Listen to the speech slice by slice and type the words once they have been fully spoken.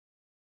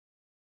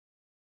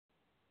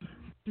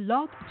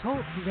Blog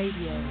Talk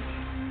Radio.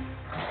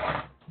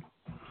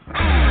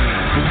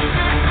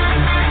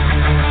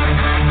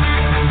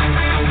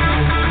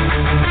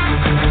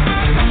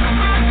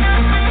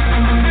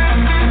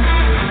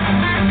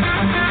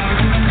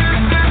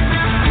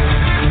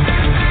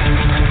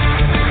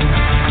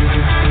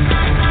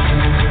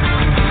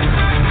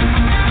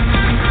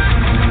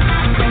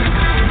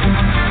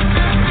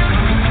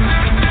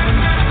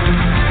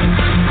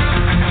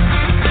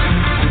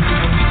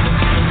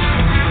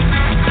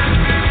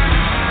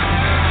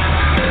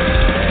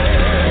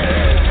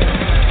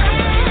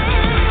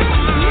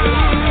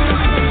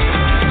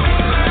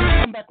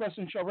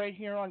 Show right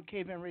here on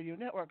Caveman Radio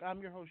Network.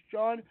 I'm your host,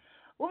 John.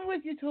 We'll be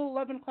with you till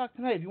 11 o'clock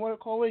tonight. If you want to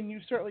call in, you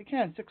certainly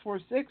can.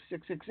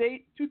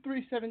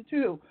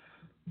 646-668-2372.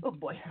 Oh,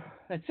 boy.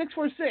 That's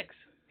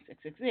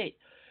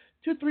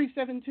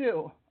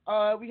 646-668-2372.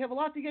 We have a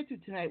lot to get to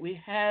tonight.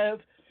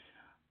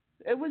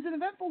 It was an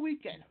eventful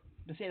weekend,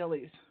 to say the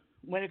least,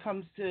 when it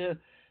comes to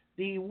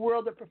the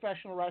world of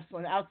professional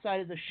wrestling outside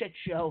of the shit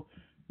show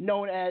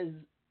known as,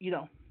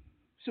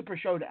 Super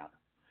Showdown.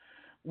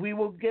 We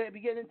will be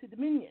getting into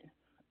Dominion,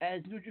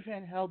 as New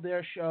Japan held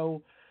their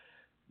show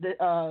this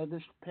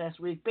past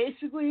week.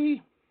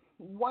 Basically,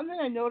 one thing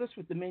I noticed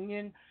with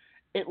Dominion,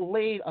 it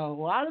laid a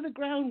lot of the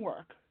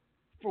groundwork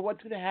for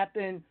what's going to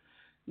happen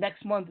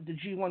next month at the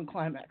G1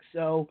 Climax.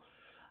 So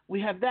we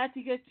have that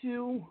to get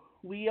to.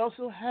 We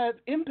also have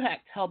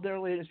Impact held their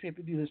latest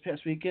pay-per-view this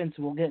past weekend,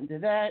 so we'll get into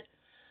that.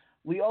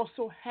 We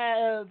also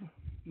have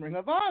Ring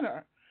of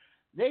Honor.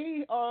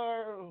 They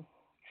are,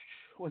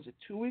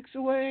 2 weeks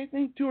away, I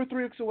think, 2 or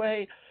 3 weeks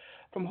away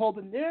from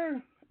holding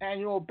their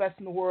annual Best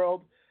in the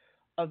World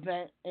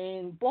event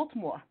in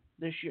Baltimore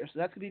this year. So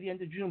that's going to be the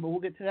end of June, but we'll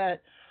get to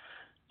that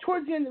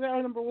towards the end of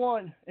hour number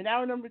one. In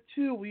hour number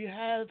two, we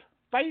have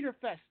Fyter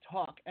Fest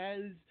talk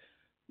as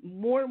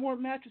more and more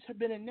matches have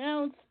been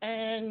announced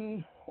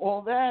and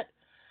all that.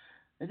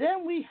 And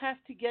then we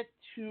have to get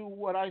to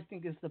what I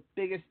think is the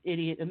biggest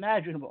idiot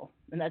imaginable,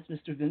 and that's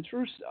Mr. Vince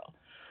Russo,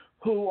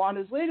 who on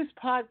his latest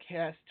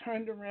podcast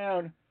turned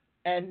around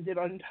and did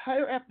an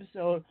entire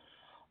episode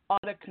on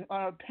an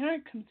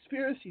apparent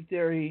conspiracy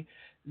theory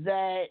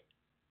that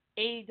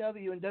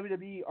AEW and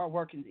WWE are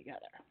working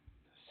together.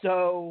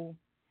 So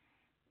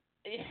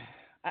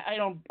I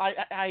don't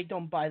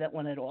buy that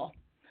one at all,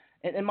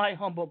 in my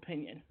humble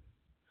opinion.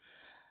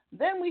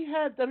 Then we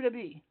have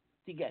WWE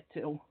to get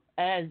to,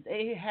 as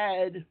they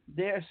had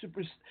their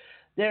super.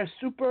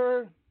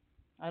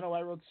 I know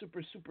I wrote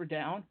super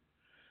down.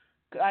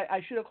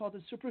 I should have called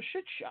it Super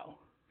Shit Show,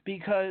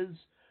 because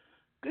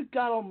good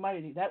God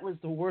Almighty, that was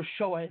the worst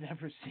show I had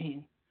ever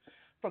seen.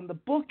 From the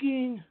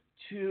booking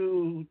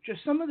to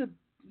just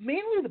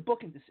mainly the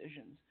booking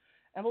decisions.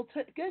 And we'll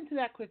get into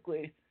that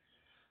quickly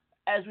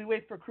as we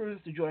wait for Cruz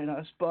to join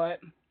us.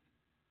 But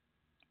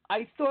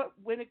I thought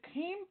when it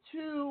came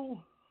to,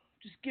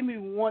 just give me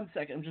 1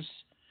 second, I'm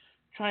just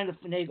trying to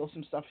finagle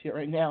some stuff here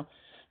right now.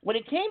 When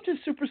it came to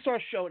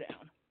Superstar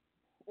Showdown,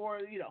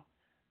 or,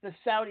 the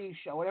Saudi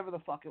show, whatever the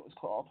fuck it was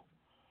called,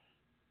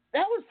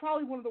 that was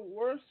probably one of the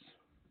worst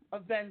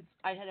events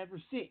I had ever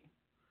seen.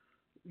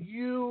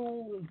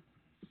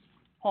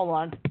 Hold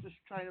on,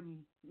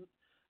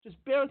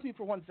 just bear with me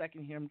for 1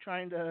 second here. I'm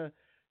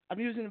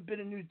using a bit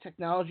of new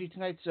technology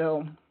tonight,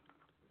 so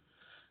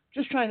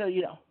just trying to,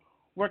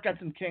 work out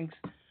some kinks.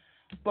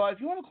 But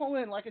if you want to call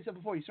in, like I said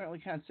before, you certainly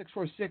can.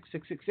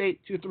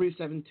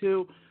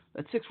 646-668-2372.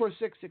 That's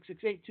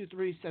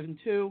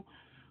 646-668-2372.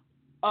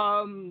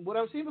 What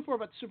I was saying before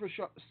about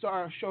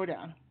Superstar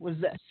Showdown was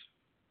this.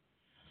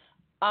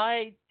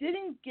 I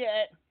didn't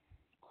get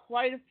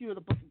quite a few of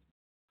the booking.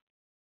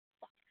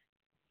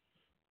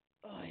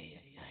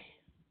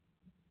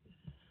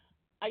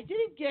 I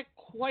didn't get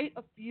quite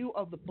a few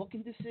of the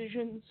booking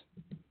decisions.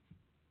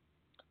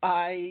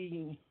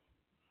 I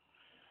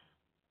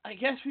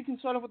guess we can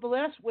start off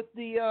with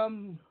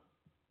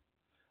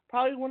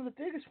probably one of the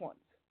biggest ones,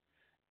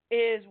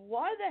 is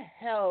why the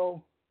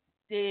hell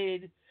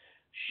did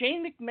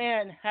Shane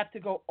McMahon have to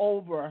go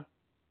over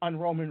on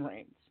Roman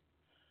Reigns?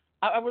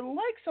 I would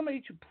like somebody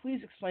to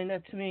please explain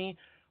that to me.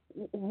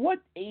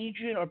 What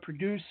agent or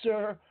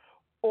producer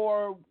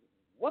or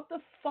what the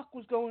fuck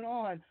was going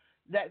on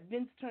that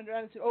Vince turned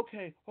around and said,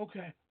 okay,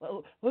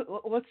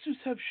 let's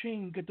just have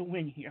Shane get the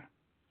win here.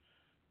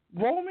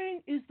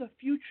 Roman is the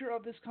future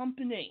of this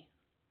company,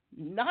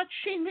 not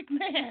Shane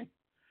McMahon.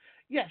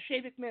 Yeah,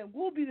 Shane McMahon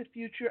will be the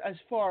future as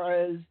far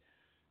as,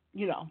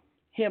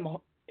 him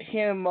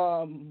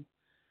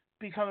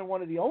becoming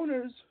one of the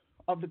owners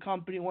of the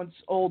company once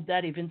old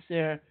Daddy Vince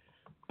there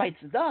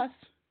bites the dust.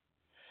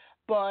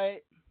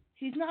 But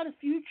he's not a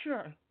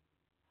future.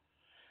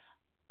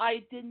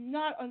 I did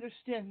not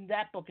understand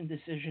that booking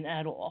decision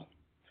at all.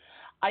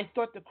 I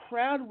thought the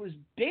crowd was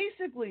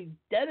basically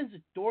dead as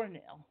a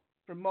doornail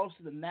for most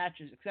of the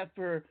matches, except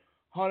for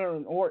Hunter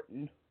and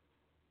Orton.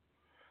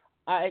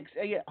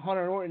 Hunter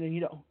and Orton,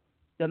 and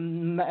the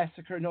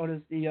massacre known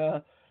as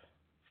the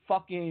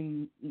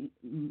fucking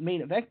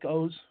main event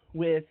goes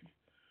with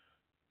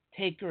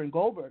Taker and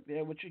Goldberg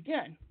there, which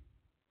again,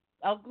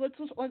 let's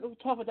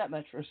talk about that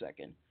match for a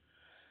second.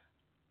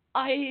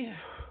 I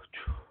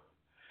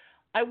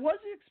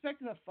wasn't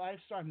expecting a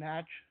 5-star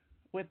match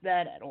with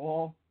that at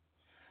all,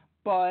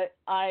 but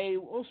I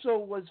also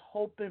was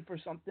hoping for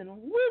something a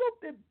little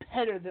bit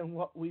better than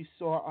what we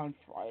saw on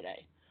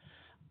Friday.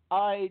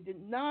 I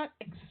did not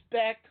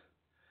expect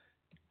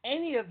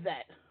any of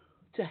that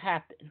to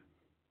happen.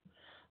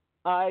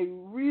 I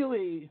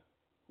really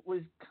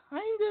was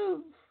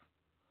kind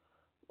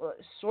of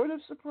sort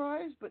of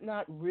surprised, but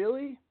not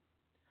really.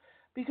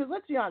 Because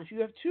let's be honest, you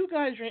have two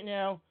guys right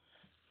now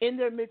in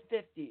their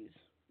mid-50s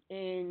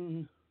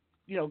in,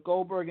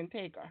 Goldberg and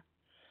Taker.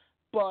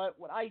 But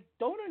what I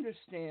don't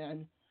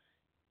understand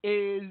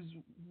is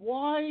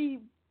why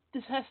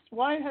it has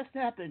to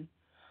happen.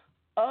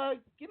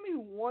 Give me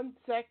 1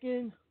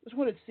 second. Just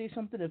want to see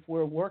something if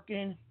we're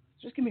working.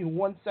 Just give me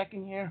 1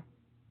 second here.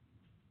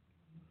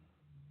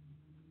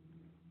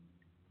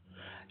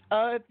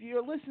 If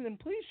you're listening,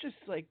 please just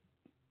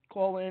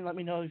call in. Let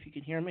me know if you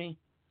can hear me,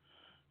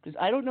 because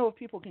I don't know if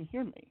people can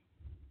hear me.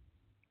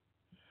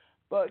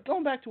 But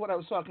going back to what I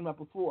was talking about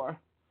before,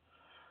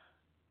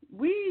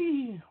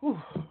 we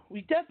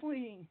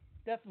definitely,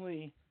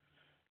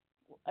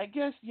 I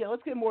guess,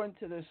 let's get more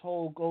into this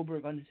whole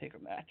Goldberg Undertaker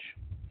match.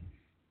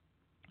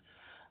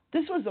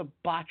 This was a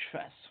botch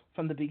fest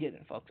from the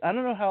beginning, folks. I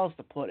don't know how else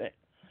to put it.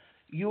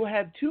 You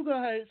had two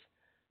guys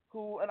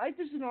who, and I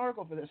did an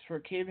article for this for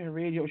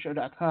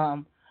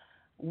CaveInRadioShow.com,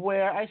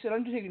 where I said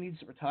Undertaker needs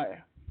to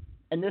retire.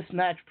 And this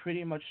match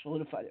pretty much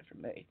solidified it for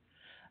me.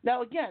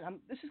 Now, again,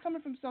 this is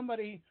coming from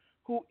somebody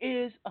who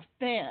is a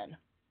fan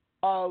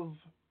of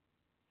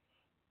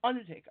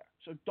Undertaker.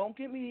 So don't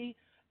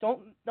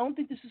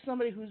think this is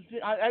somebody who's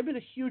been, I've been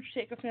a huge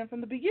Taker fan from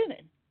the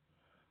beginning.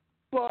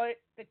 But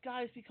the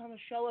guy's become a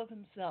shell of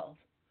himself.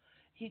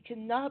 He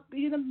cannot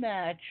be in a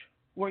match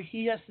where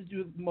he has to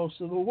do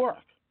most of the work.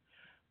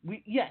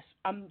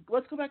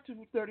 Let's go back to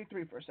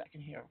 33 for a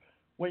second here,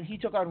 when he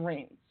took on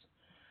Reigns.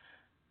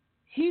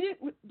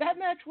 That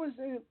match was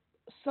a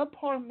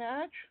subpar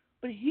match,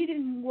 but he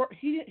didn't work.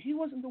 He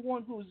wasn't the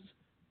one who was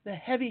the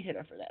heavy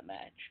hitter for that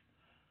match.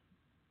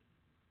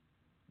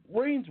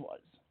 Reigns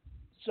was.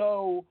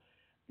 So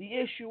the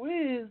issue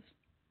is,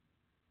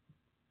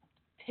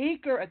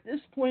 Taker at this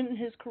point in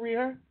his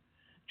career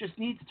just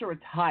needs to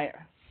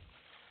retire.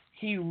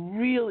 He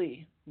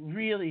really,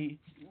 really,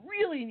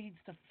 really needs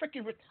to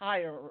freaking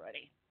retire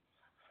already.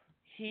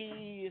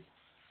 He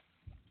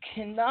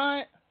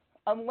cannot,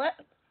 let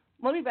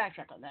me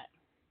backtrack on that.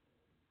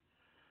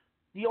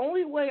 The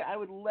only way I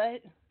would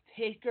let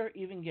Taker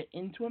even get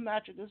into a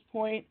match at this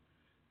point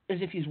is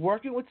if he's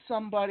working with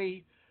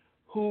somebody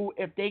who,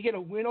 if they get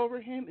a win over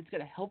him, it's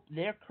going to help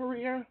their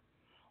career,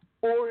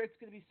 or it's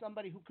going to be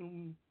somebody who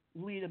can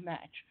lead a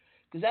match.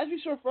 Because as we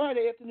saw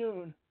Friday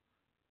afternoon,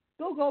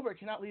 Bill Goldberg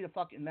cannot lead a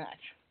fucking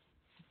match.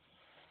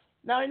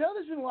 Now, I know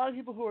there's been a lot of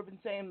people who have been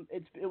saying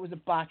it was a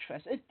botch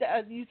fest.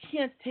 You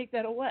can't take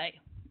that away.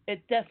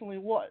 It definitely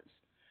was.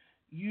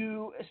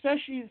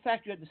 Especially the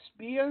fact you had the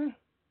spear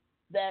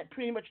that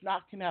pretty much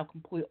knocked him out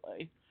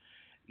completely.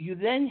 You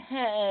then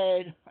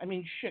had,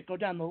 go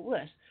down the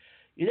list.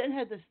 You then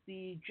had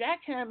the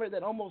jackhammer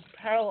that almost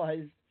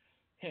paralyzed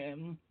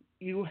him.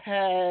 You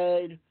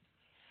had,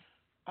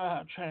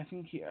 I'm trying to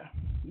think here.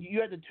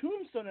 You had the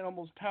tombstone that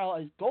almost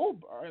paralyzed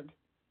Goldberg.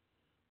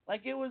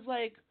 It was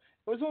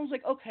almost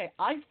like, okay,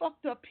 I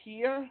fucked up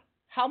here.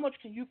 How much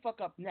can you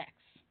fuck up next?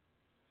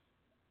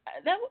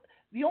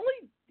 The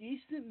only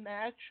decent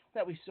match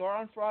that we saw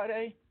on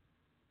Friday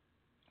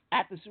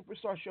at the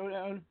Superstar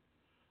Showdown,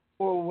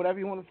 or whatever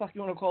you want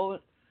to call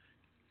it,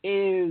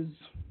 is,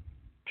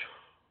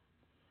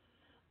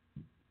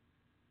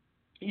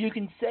 you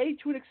can say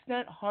to an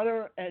extent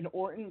Hunter and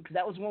Orton, because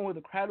that was one where the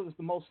crowd was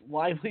the most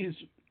liveliest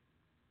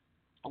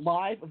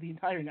live of the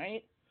entire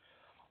night.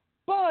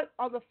 But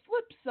on the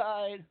flip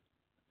side,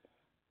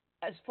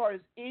 as far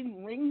as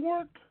in-ring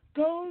work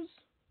goes,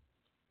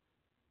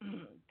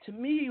 to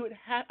me,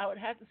 I would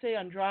have to say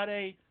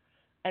Andrade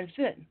and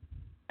Finn,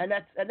 and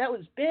that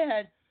was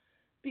bad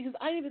because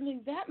I didn't even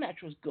think that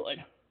match was good.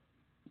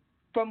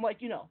 From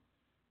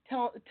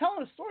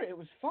telling a story, it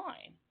was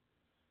fine.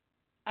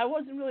 I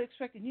wasn't really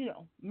expecting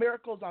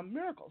miracles on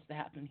miracles to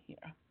happen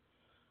here.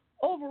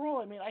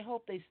 Overall, I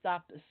hope they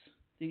stop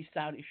these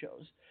Saudi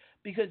shows,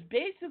 because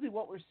basically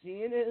what we're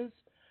seeing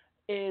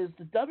is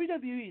the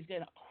WWE is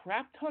getting a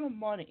crap ton of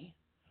money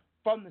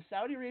from the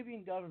Saudi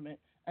Arabian government,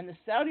 and the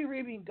Saudi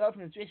Arabian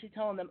government is basically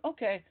telling them,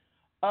 okay,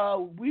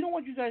 we don't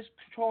want you guys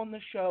controlling the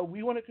show.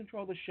 We want to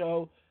control the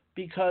show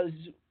because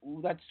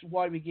that's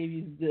why we gave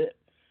you the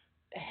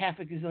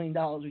 $500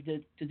 million we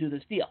did to do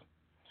this deal.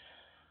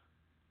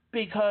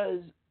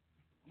 Because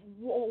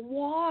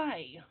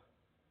why?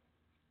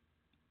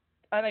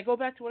 And I go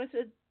back to what I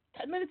said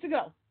 10 minutes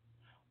ago.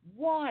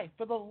 Why,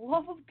 for the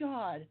love of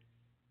God,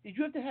 did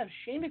you have to have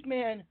Shane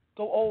McMahon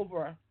go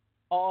over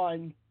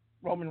on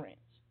Roman Reigns?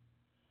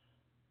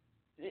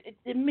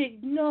 It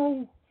made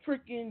no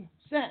freaking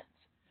sense.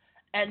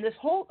 And this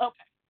whole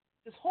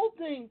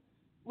thing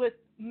with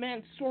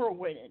Mansoor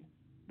winning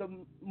the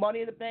Money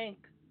in the Bank,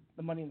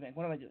 the Money in the Bank.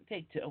 What am I doing?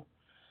 Take two.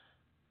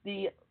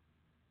 The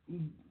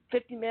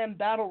 50-man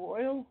battle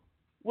royal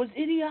was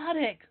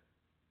idiotic.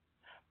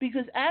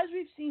 Because as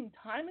we've seen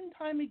time and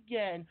time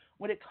again,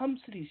 when it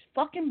comes to these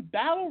fucking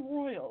battle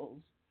royals,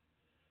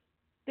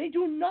 they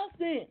do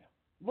nothing.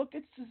 Look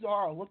at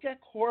Cesaro, look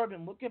at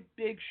Corbin, look at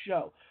Big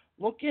Show.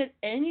 Look at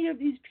any of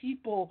these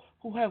people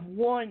who have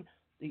won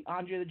the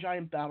Andre the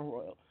Giant Battle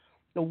Royal,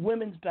 the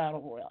Women's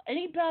Battle Royal,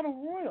 any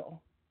Battle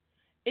Royal.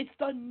 It's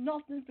done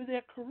nothing for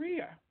their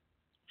career.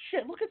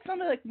 Shit, look at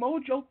somebody like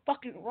Mojo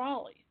fucking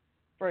Rawley,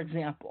 for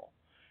example.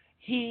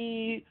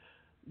 He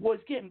was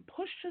getting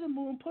pushed to the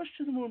moon.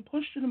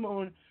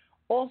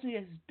 Also, he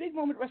has his big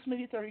moment at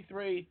WrestleMania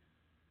 33,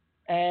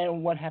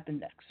 and what happened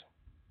next?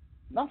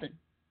 Nothing.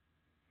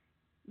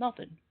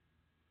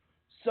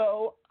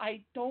 So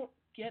I don't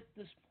get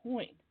this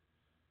point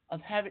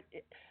of having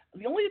it.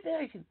 The only thing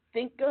I can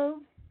think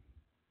of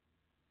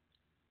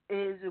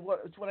is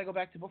what I go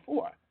back to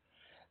before.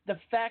 The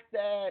fact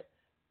that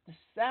the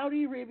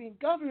Saudi Arabian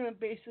government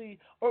basically,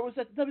 or it was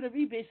that the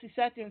WWE basically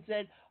sat there and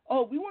said,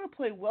 oh, we want to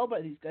play well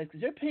by these guys because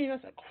they're paying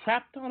us a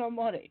crap ton of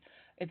money.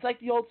 It's like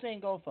the old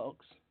saying go,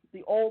 folks.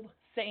 The old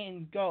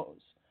saying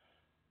goes.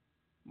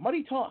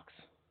 Money talks,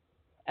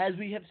 as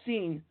we have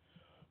seen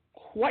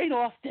quite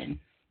often.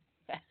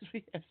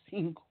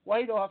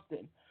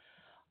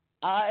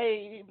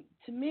 I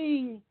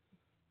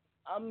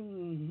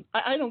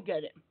don't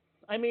get it.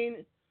 I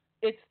mean,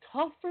 it's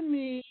tough for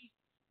me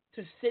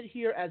to sit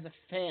here as a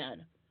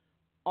fan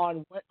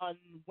on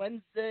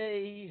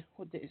Wednesday,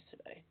 what day is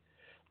today?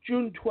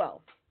 June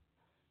 12th,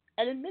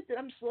 and admit that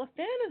I'm still a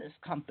fan of this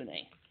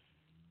company.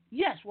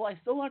 Yes, will I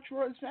still watch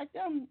Raw and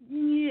SmackDown?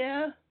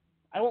 Yeah.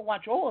 I won't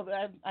watch all of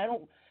it. I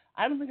don't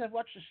think I've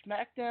watched the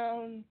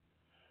SmackDown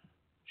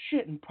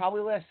in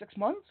probably the last 6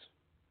 months.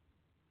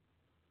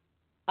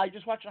 I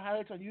just watch the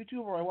highlights on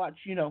YouTube, or I watch,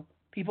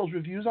 people's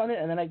reviews on it,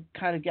 and then I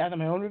kind of gather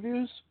my own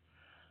reviews.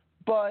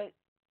 But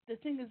the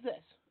thing is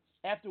this: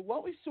 after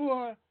what we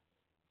saw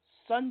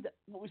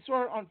what we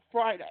saw on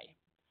Friday,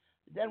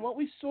 then what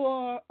we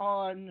saw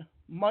on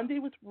Monday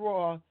with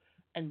Raw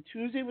and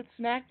Tuesday with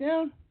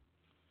SmackDown,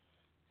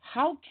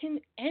 how can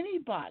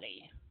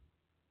anybody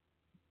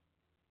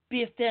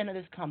be a fan of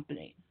this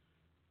company?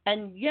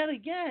 And yet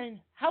again,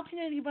 how can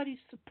anybody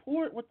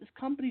support what this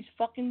company's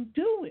fucking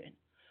doing?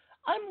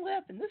 I'm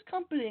laughing. This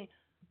company,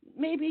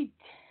 maybe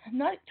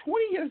not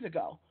 20 years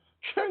ago,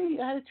 during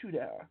the Attitude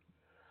Era,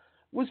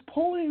 was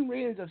polling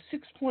ratings of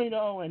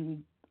 6.0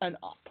 and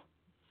up.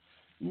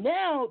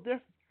 Now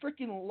they're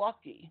freaking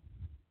lucky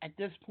at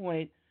this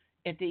point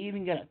if they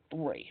even get a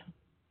 3.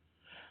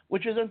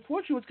 Which is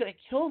unfortunately what's going to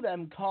kill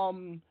them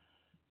come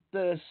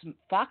the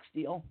Fox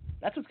deal.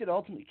 That's what's going to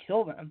ultimately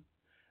kill them.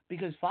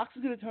 Because Fox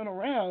is going to turn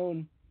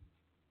around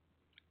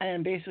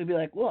and basically be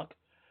like, look,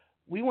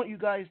 we want you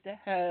guys to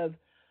have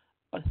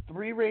a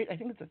 3 rate. I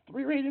think it's a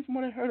 3 rating from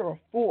what I heard, or a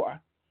 4.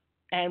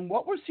 And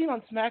what we're seeing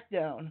on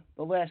SmackDown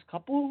the last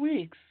couple of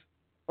weeks,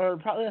 or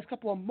probably the last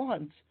couple of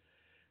months,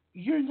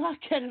 you're not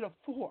getting a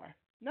 4.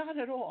 Not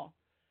at all.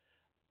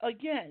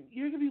 Again,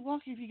 you're going to be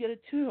lucky if you get a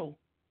 2.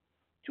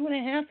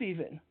 2.5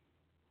 even.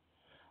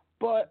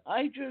 But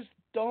I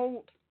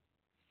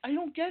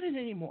don't get it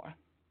anymore.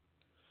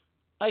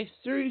 I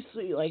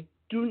seriously,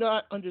 do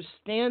not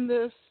understand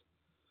this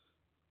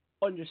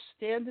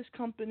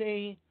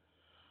company,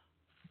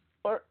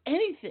 or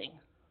anything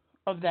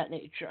of that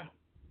nature.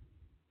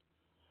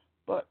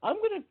 But I'm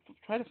going to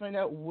try to find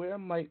out where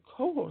my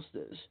co-host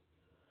is,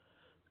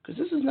 because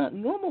this is not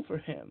normal for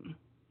him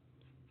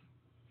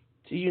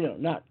to,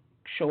 not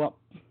show up.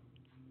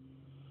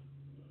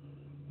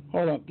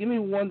 Hold on. Give me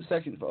 1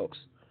 second, folks.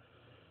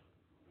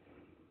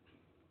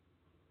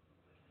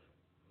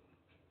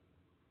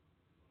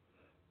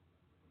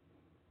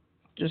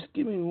 Just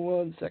give me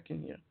 1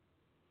 second here.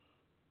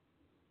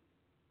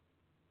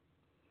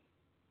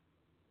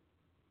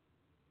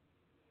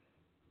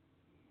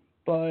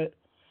 But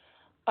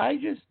I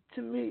don't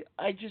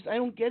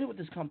get it with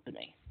this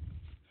company.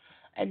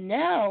 And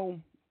now,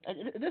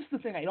 and this is the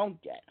thing I don't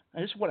get.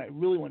 And this is what I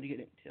really want to get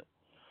into.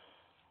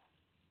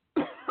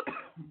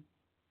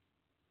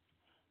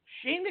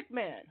 Shane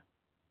McMahon,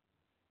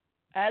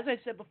 as I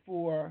said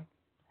before,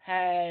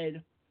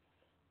 had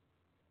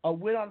a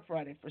win on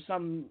Friday for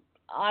some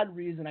odd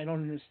reason I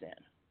don't understand.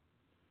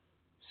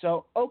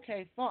 So,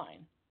 okay,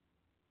 fine.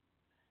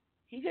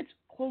 He gets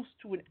close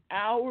to an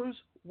hour's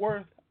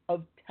worth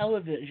of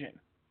television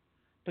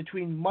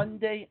between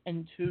Monday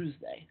and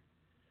Tuesday.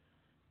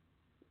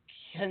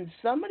 Can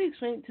somebody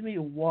explain to me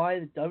why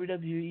the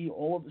WWE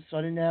all of a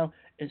sudden now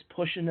is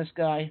pushing this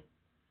guy?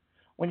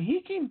 When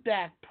he came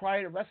back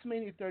prior to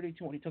WrestleMania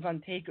 32, when he took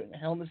on Taker in the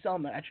Hell in a Cell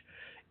match,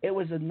 it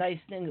was a nice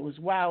thing. It was,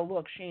 wow,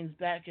 look, Shane's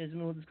back. He hasn't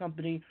been with this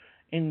company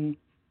in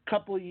a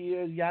couple of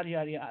years, yada,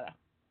 yada, yada.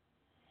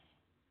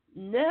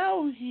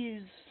 Now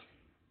he's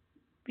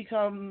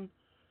become...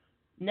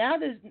 Now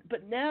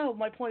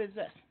my point is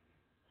this.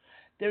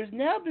 There's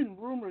now been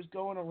rumors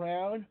going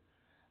around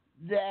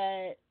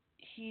that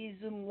he's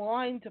in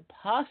line to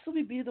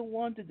possibly be the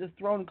one to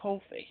dethrone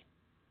Kofi.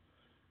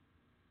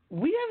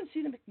 we haven't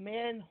seen a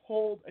McMahon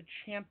hold a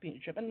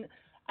championship. And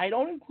I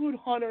don't include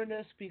Hunter in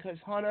this because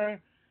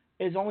Hunter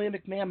is only a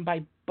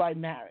McMahon by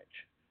marriage.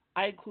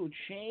 I include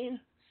Shane,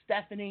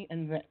 Stephanie,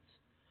 and Vince.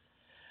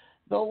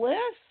 The last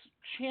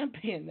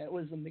champion that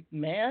was a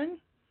McMahon,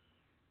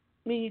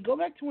 I mean, you go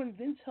back to when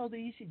Vince held the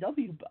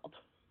ECW belt.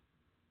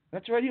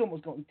 That's already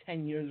almost going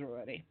 10 years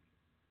already.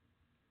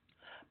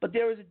 But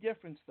there is a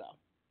difference, though.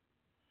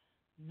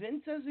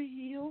 Vince as a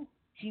heel,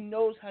 he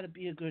knows how to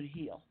be a good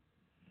heel.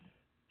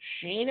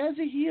 Shane as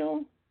a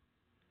heel,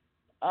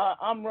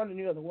 I'm running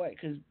the other way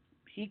because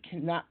he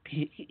cannot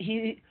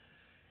be.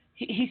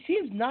 He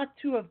seems not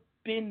to have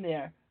been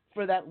there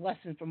for that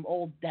lesson from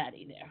old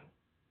daddy there.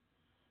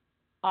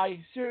 I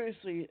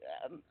seriously,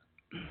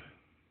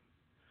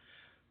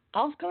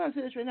 I'll come out and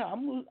say this right now.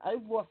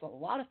 I've lost a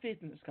lot of faith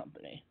in this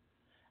company.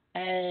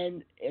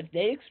 And if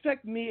they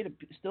expect me to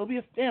still be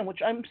a fan,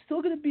 which I'm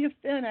still going to be a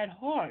fan at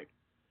heart,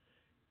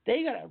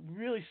 they got to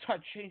really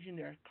start changing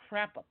their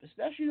crap up,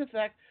 especially the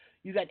fact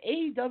you got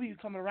AEW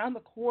coming around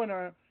the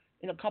corner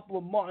in a couple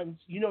of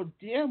months. You know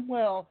damn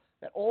well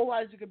that all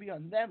eyes are going to be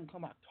on them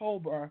come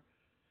October.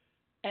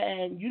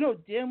 And you know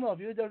damn well if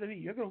you're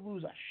WWE, you're going to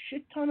lose a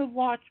shit ton of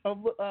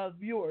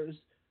viewers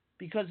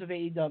because of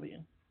AEW.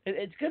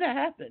 It's going to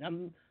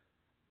happen.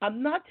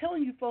 I'm not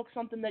telling you folks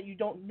something that you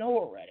don't know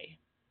already.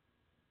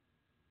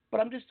 But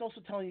I'm just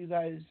also telling you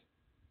guys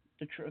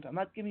the truth. I'm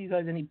not giving you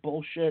guys any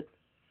bullshit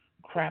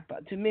crap.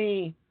 To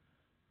me,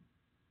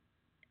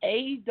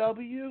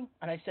 AEW,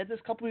 and I said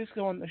this a couple weeks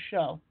ago on the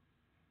show,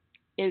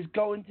 is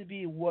going to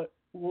be what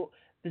will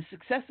the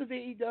success of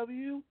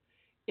AEW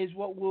is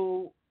what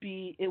will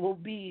be. It will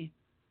be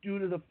due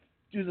to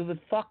the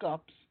fuck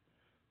ups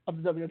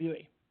of the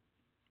WWE.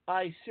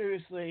 I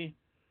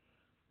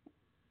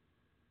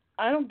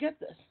don't get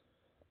this.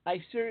 I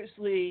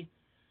seriously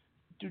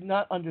do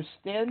not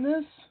understand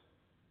this,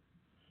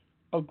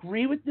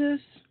 agree with this,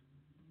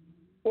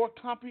 or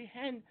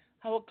comprehend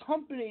how a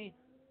company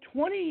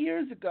 20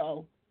 years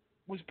ago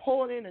was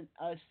pulling in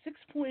a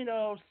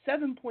 6.0,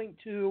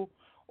 7.2,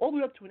 all the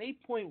way up to an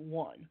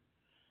 8.1.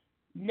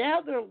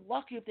 Now they're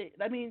lucky if they,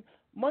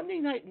 Monday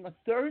night in the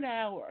third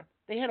hour,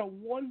 they had a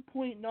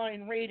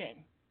 1.9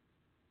 rating.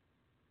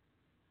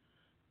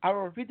 I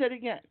will repeat that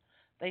again.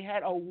 They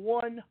had a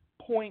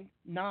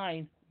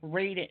 1.9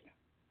 rating.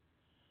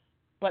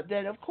 But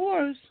then, of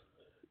course,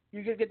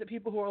 you're going to get the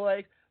people who are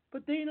like,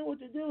 but they know what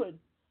they're doing.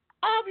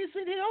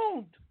 Obviously, they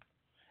don't.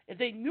 If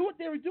they knew what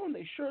they were doing,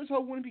 they sure as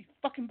hell wouldn't be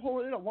fucking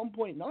pulling in a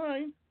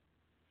 1.9.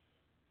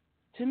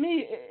 To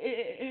me,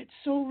 it's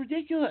so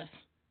ridiculous.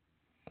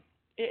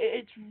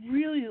 It's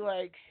really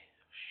like,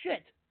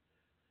 shit.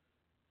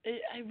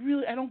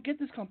 I don't get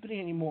this company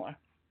anymore.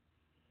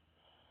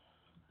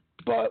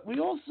 But we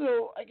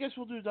also, I guess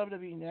we'll do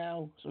WWE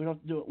now, so we don't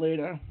have to do it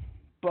later.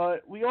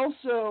 But we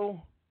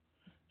also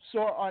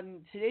saw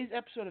on today's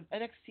episode of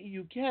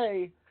NXT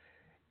UK,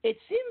 it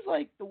seems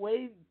like the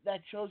way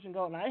that show's been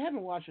going, I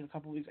haven't watched it in a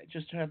couple of weeks, I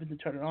just happened to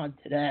turn it on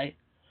today.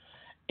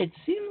 It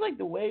seems like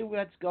the way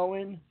that's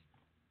going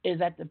is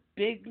that the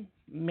big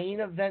main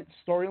event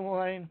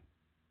storyline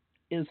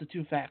is the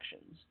two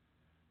factions.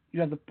 You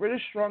have the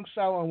British Strong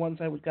Style on one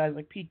side with guys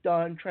like Pete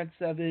Dunne, Trent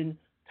Seven,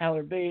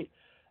 Tyler Bate,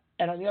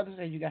 and on the other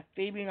side you got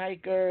Fabian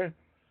Aichner,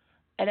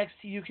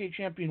 NXT UK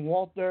champion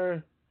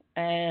Walter,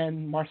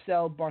 and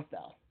Marcel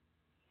Barthel.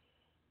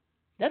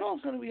 Then all of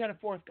a sudden we had a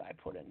fourth guy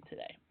put in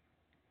today.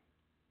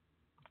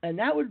 And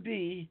that would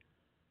be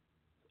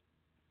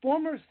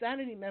former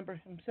Sanity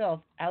member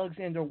himself,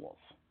 Alexander Wolf.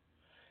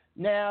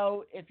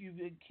 Now, if you've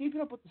been keeping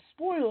up with the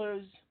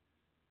spoilers,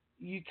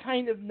 you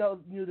kind of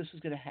knew this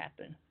was going to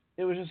happen.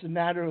 It was just a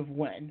matter of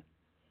when.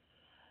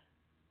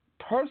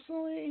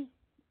 Personally,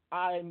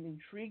 I'm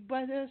intrigued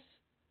by this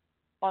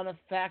on the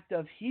fact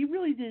of he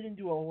really didn't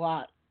do a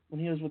lot when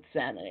he was with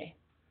Sanity.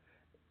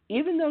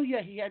 Even though,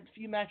 yeah, he had a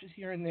few matches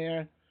here and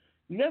there,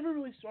 you never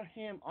really saw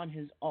him on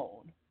his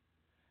own.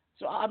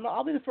 So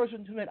I'll be the first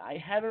one to admit I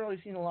haven't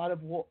really seen a lot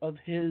of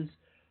his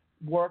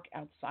work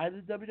outside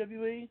of the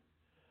WWE.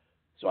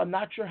 So I'm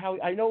not sure how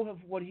I know of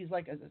what he's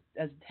like as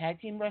a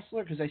tag team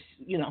wrestler because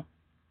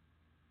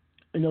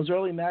in those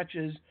early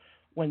matches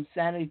when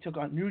Sanity took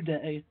on New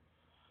Day,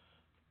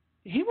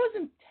 he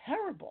wasn't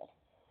terrible.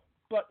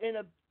 But in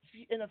a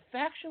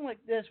faction like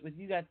this, with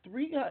you got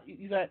three guys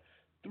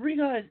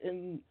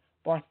in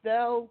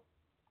Barthel,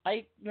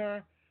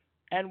 Aichner,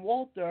 and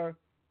Walter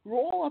who are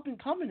all up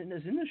and coming in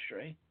this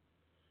industry.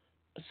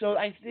 So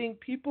I think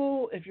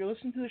people, if you're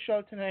listening to the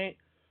show tonight,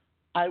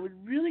 I would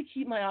really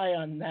keep my eye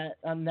on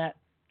that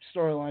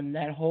storyline,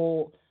 that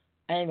whole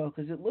angle,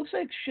 because it looks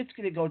like shit's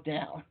gonna go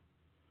down.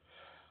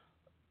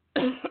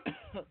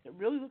 It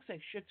really looks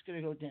like shit's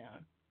gonna go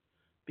down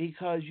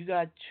because you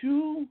got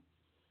two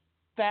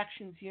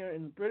factions here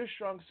in the British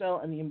Strong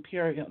Style and the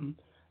Imperium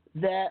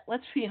that,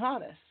 let's be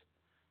honest,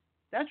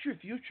 that's your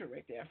future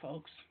right there,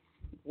 folks.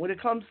 When it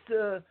comes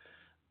to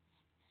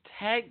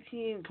tag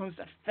team, it comes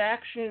to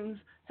factions,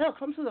 hell, it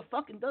comes to the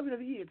fucking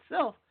WWE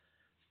itself,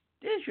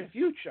 there's your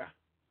future.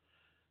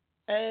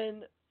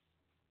 And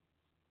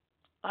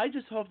I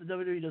just hope the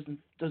WWE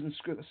doesn't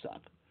screw this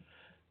up.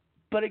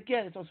 But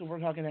again, it's also we're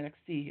talking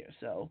NXT here,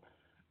 so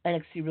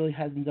NXT really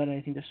hasn't done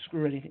anything to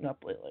screw anything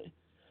up lately.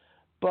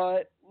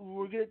 But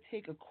we're gonna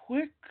take a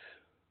quick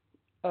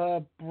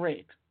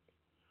break.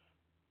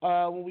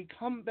 When we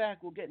come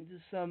back, we'll get into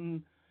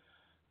some.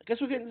 I guess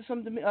we'll get into some.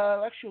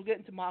 Actually, we'll get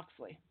into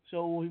Moxley.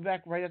 So we'll be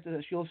back right after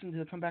this. You'll listen to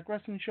the Comeback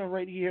Wrestling Show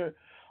right here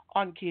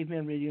on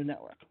Caveman Radio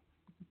Network.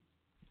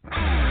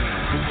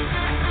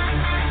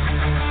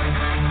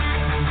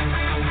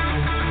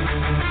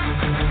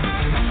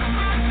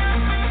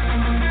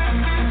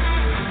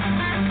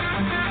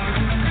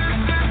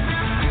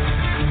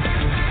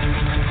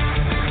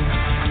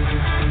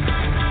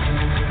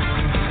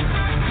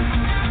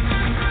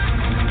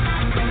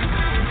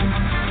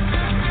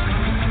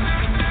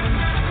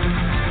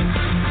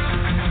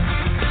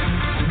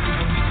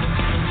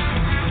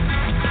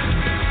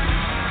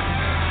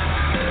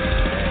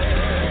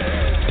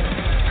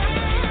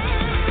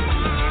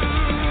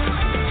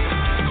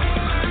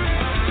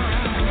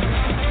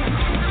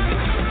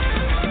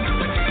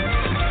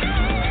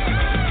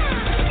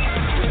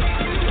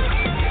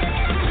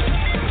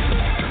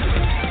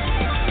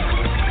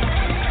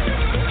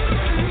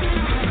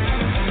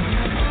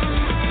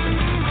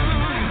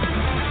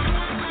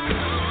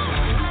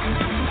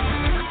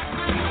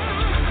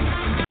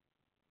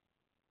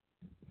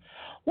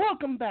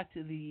 Welcome back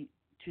to the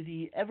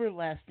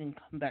everlasting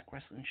Comeback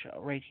Wrestling Show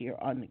right here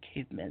on the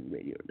Caveman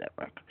Radio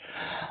Network.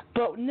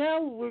 But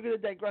now we're going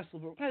to digress a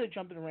little bit. We're kind of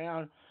jumping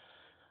around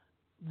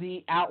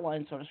the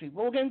outline, so to speak.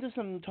 But we'll get into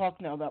some talk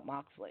now about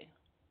Moxley.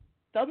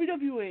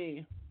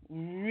 WWE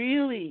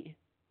really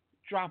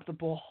dropped the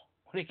ball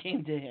when it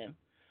came to him.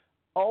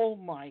 Oh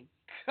my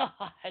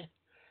God.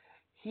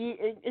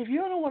 If you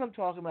don't know what I'm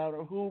talking about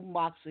or who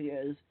Moxley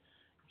is,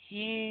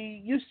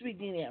 he used to be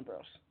Dean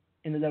Ambrose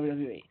in the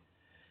WWE.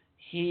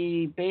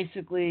 He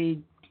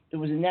basically, it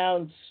was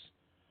announced,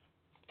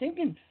 I think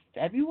in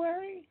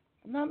February,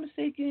 if I'm not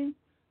mistaken,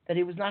 that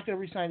he was not going to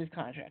re-sign his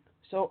contract.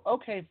 So,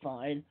 okay,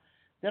 fine.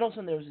 Then all of a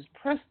sudden there was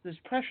this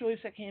press release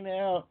that came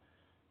out,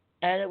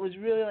 and it was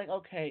really like,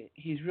 okay,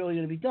 he's really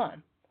going to be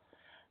done.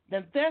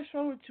 Then fast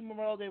forward to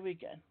Memorial Day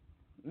weekend.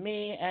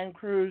 Me and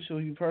Cruz, who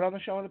you've heard on the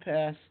show in the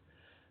past,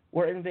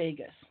 were in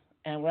Vegas,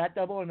 and we're at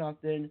Double or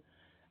Nothing,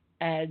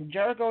 and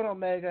Jericho and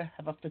Omega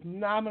have a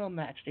phenomenal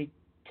match. They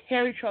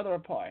tear each other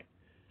apart.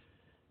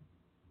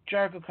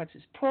 Jericho cuts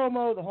his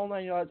promo, the whole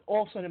 9 yards.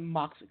 All of a sudden,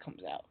 Moxley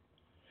comes out.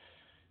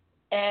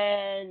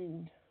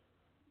 And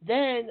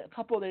then, a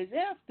couple of days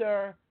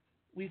after,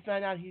 we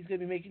found out he's going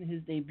to be making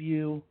his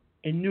debut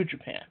in New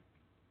Japan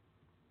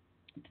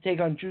to take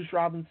on Juice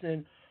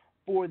Robinson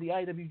for the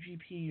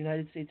IWGP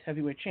United States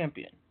Heavyweight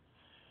Champion.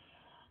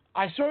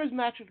 I saw his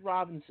match with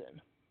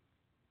Robinson.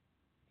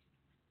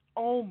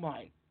 Oh,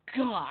 my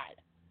God.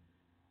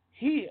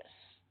 He is...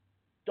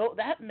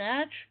 That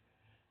match,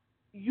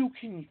 you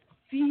can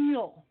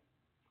feel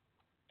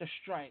the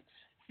strikes.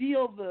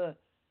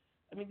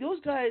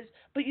 Those guys...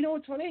 But you know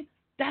what's funny?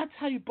 That's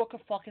how you book a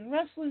fucking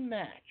wrestling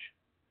match.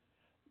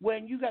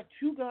 When you got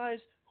two guys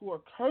who are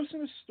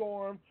cursing a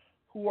storm,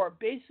 who are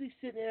basically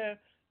sitting there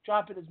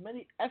dropping as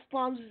many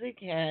F-bombs as they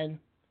can,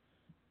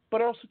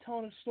 but also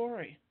telling a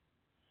story,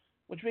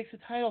 which makes the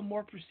title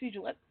more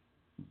procedural.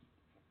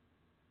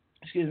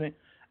 Excuse me.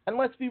 And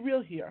let's be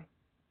real here.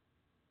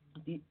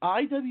 The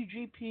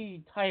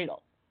IWGP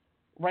title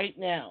right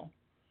now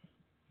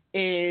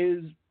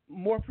is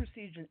more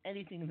prestige than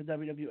anything in the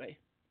WWE.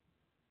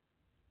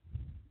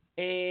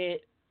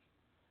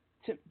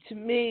 To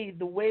me,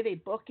 the way they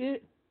book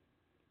it,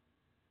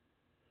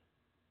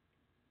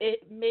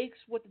 it makes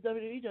what the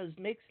WWE does,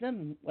 makes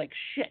them like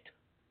shit.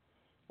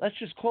 Let's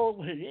just call it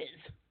what it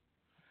is.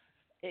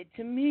 I'm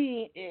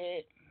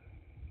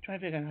trying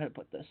to figure out how to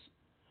put this.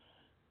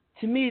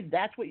 To me,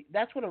 that's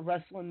what a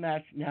wrestling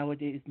match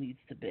nowadays needs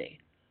to be.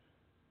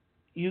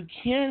 You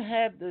can't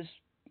have this.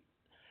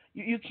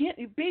 You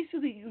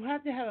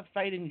have to have a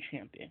fighting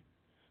champion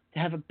to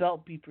have a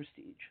belt be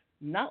prestige.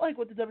 Not like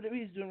what the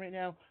WWE is doing right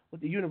now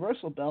with the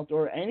Universal belt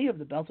or any of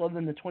the belts other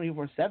than the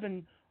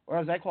 24/7, or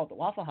as I call it, the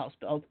Waffle House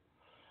belt.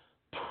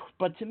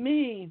 But to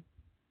me,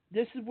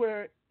 this is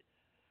where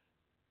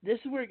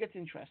it gets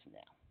interesting now,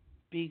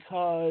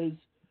 because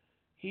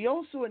he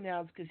also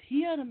announced, because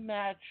he had a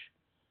match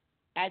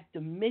at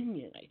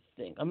Dominion, I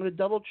think. I'm going to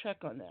double check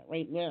on that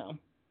right now.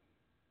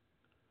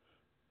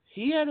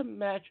 He had a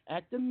match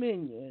at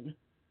Dominion.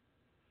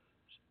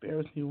 Just bear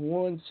with me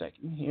 1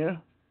 second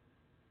here.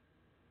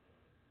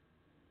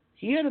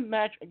 He had a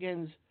match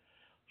against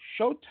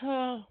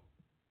Shota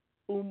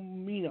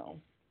Umino,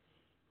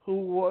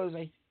 who was,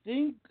 I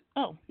think,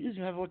 he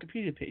doesn't have a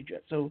Wikipedia page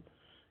yet, so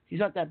he's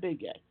not that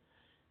big yet.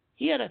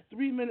 He had a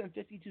 3-minute and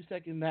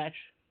 52-second match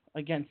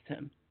against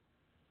him.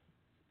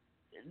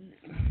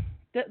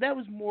 That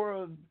was more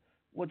of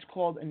what's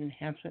called an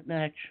enhancement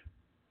match,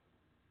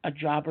 a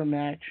jobber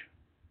match,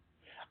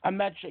 a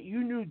match that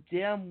you knew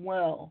damn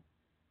well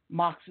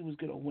Moxley was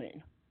going to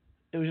win.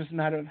 It was just a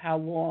matter of how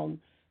long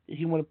did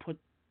he want to put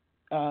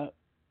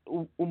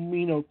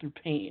Umino through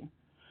pain.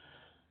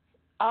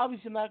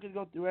 Obviously, I'm not going to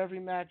go through every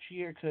match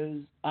here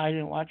because I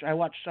didn't watch. I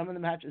watched some of the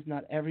matches,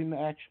 not every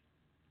match.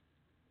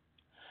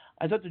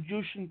 I thought the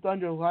Jushin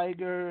Thunder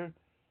Liger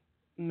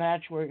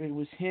match where it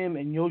was him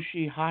and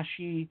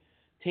Yoshihashi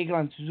taking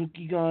on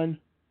Suzuki Gun.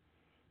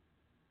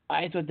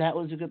 I thought that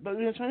was a good, but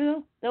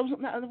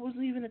that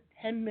wasn't even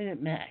a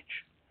 10-minute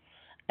match.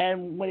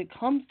 And when it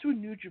comes to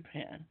New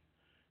Japan,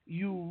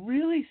 you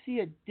really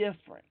see a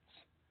difference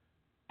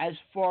as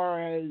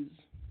far as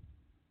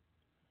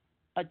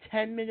a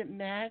 10-minute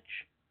match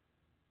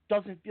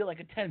doesn't feel like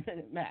a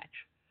 10-minute match.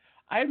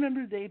 I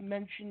remember they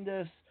mentioned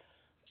this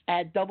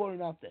at Double or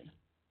Nothing,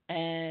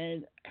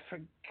 and I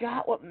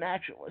forgot what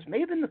match it was.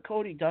 Maybe in the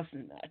Cody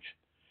Dustin match.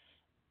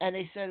 And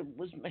they said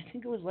I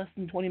think it was less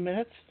than 20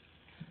 minutes.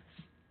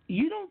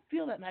 You don't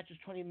feel that match is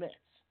 20 minutes.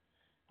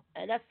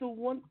 And that's the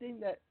one thing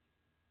that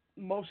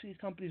most of these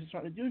companies are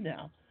starting to do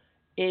now,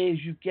 is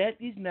you get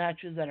these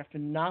matches that are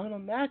phenomenal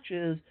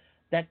matches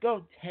that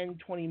go 10,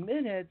 20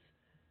 minutes,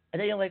 and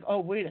then you're like, oh,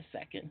 wait a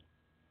second.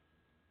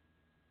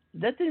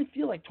 That didn't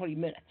feel like 20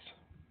 minutes.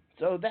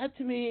 So that,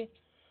 to me,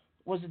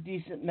 was a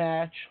decent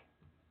match.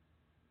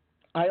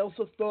 I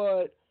also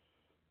thought,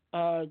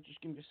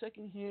 just give me a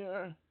second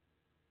here.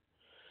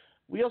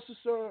 We also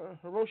saw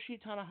Hiroshi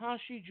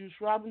Tanahashi, Juice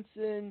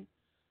Robinson,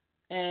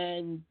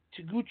 and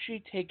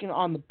Taguchi taking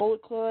on the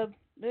Bullet Club.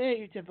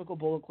 Your typical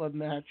Bullet Club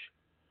match.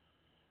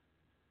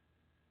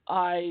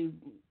 I'm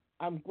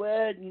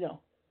glad,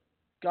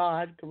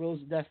 God,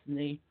 Guerrillas of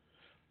Destiny,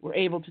 were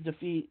able to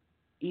defeat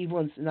Evil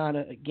and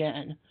Sonata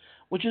again,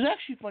 which is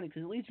actually funny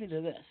because it leads me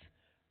to this.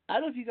 I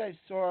don't know if you guys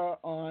saw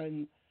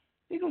I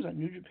think it was on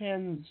New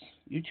Japan's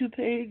YouTube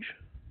page.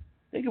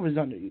 I think it was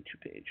on their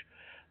YouTube page.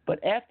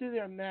 But after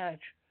their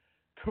match,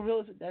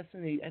 Guerrillas of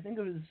Destiny, I think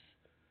it was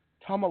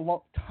Tonga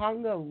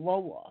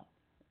Loa,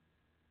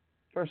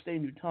 first day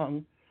new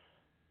tongue,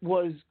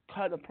 was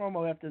cut a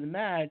promo after the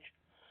match,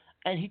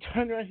 and he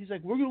turned around, he's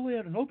like, we're going to lay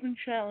out an open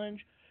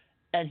challenge,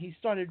 and he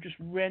started just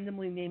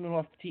randomly naming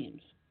off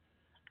teams.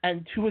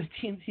 And two of the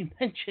teams he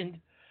mentioned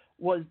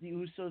was the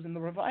Usos and the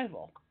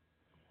Revival.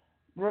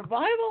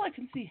 Revival I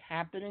can see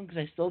happening because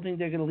I still think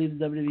they're going to leave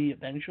the WWE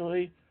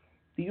eventually.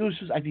 The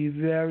Usos, I'd be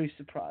very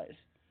surprised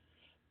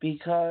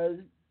because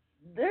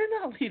they're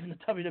not leaving the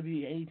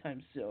WWE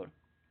anytime soon.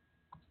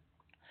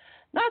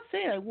 Not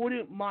saying I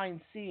wouldn't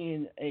mind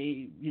seeing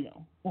a,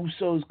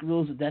 Usos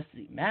Guerrillas of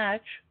Destiny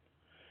match,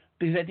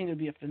 because I think it would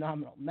be a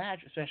phenomenal match,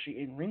 especially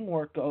in ring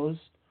work goes,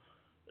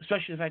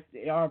 especially the fact that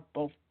they are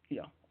both,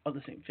 of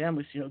the same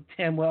family, so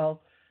damn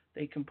well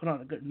they can put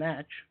on a good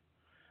match.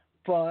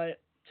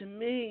 But to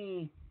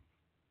me,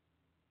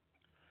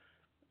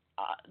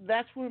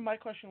 that's where my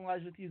question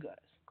lies with you guys.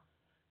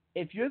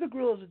 If you're the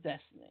Guerrillas of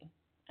Destiny,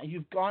 and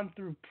you've gone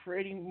through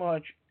pretty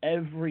much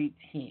every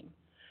team,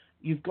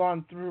 you've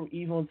gone through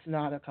Evil and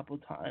Sonata a couple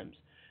of times,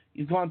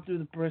 you've gone through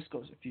the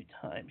Briscoes a few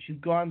times, you've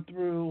gone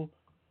through,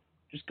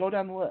 just go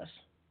down the list.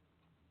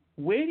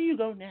 Where do you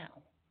go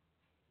now?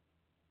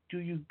 Do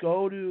you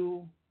go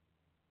to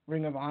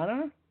Ring of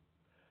Honor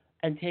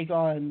and take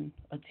on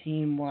a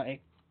team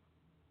like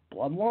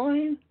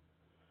Bloodline?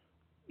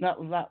 Not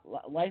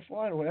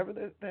Lifeline or whatever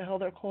the hell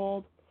they're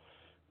called.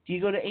 Do you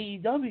go to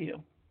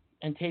AEW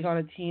and take on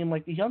a team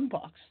like the Young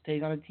Bucks?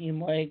 Take on a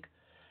team like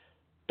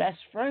Best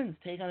Friends?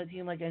 Take on a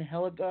team like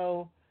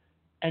Angelico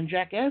and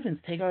Jack Evans?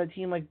 Take on a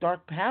team like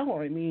Dark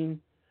Power? I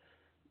mean,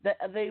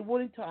 they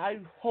wouldn't. I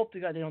hope to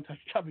God they don't touch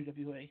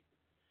WWE.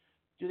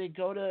 Do they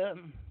go to?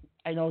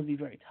 I know it'd be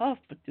very tough,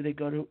 but do they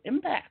go to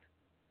Impact?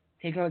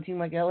 Take on a team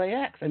like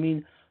LAX? I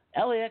mean,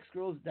 LAX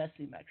Girls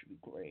Destiny match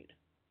would be great.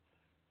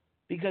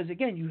 Because,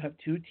 again, you have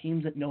two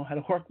teams that know how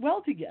to work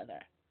well together.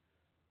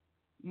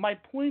 My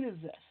point is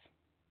this.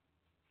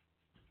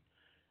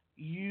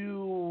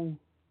 You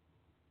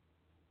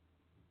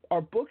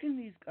are booking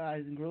these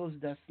guys in Guerrillas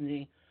of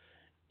Destiny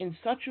in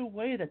such a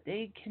way that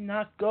they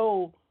cannot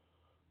go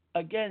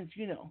against,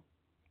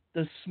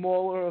 the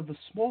smaller of the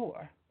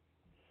smaller.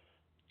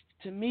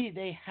 To me,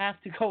 they have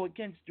to go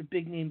against their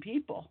big-name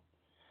people.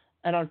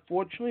 And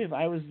unfortunately, if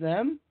I was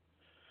them,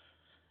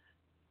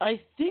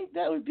 I think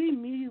that would be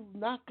me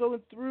not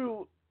going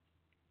through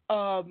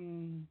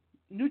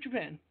New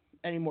Japan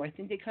anymore. I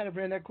think they kind of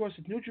ran their course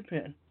with New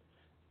Japan.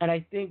 And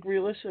I think,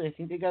 realistically, I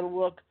think they got to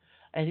look.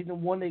 I think the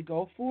one they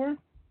go for,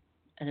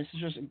 and this is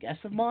just a guess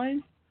of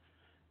mine,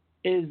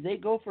 is they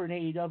go for an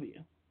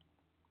AEW.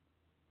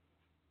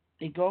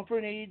 They go for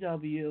an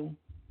AEW.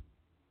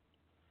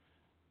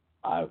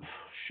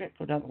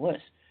 Go down the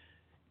list.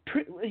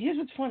 Here's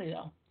what's funny,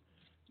 though.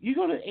 They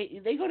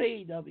go to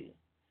AEW.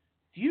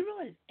 Do you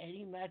realize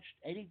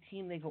any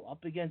team they go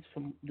up against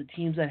from the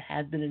teams that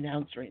have been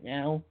announced right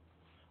now,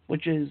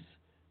 which is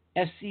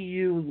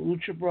SCU,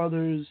 Lucha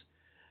Brothers,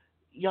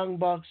 Young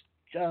Bucks,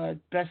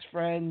 Best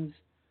Friends,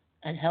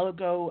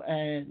 Angelico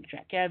and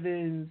Jack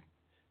Evans,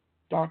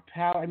 Dark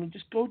Power. I mean,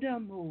 just go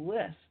down the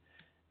list.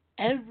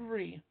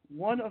 Every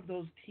one of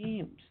those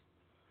teams,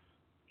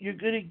 you're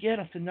going to get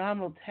a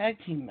phenomenal tag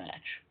team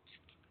match.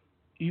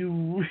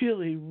 You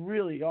really,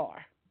 really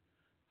are.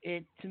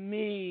 To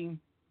me,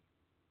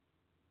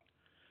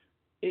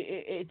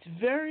 it's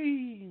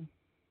very.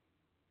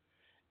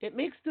 It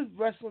makes the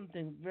wrestling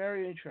thing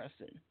very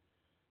interesting.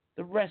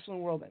 The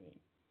wrestling world, I mean.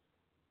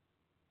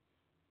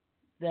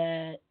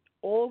 That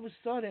all of a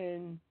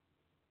sudden,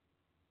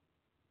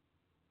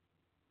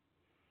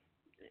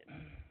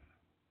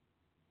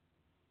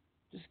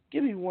 just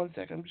give me 1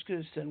 second. I'm just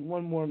going to send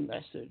one more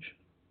message.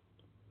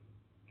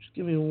 Just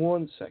give me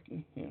 1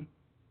 second here.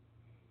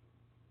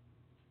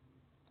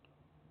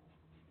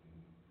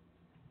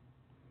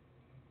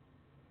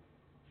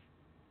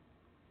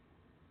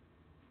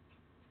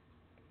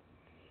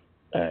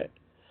 All right.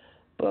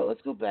 But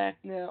let's go back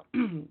now.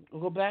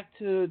 We'll go back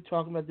to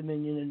talking about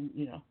Dominion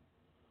and,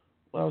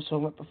 what I was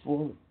talking about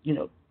before,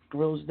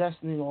 Guerrilla's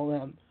Destiny and all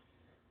them.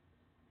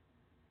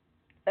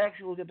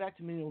 Actually, we'll get back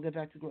to Dominion. We'll get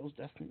back to Guerrilla's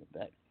Destiny in a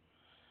bit.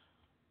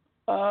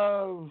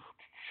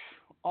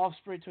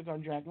 Ospreay took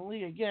on Dragon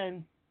Lee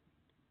again.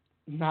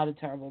 Not a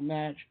terrible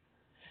match.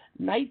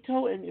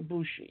 Naito and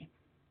Ibushi.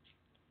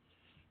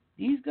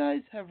 These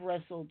guys have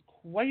wrestled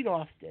quite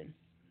often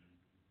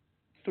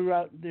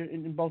throughout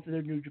in both of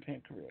their New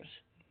Japan careers.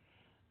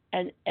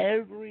 And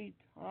every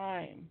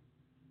time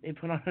they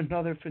put on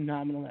another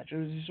phenomenal match.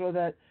 You saw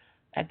that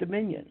at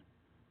Dominion.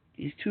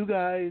 These two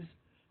guys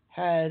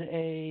had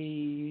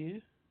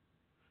a...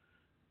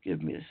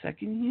 Give me a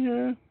second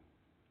here.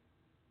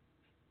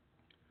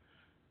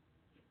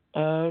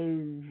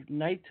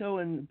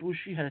 Naito and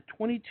Ibushi had a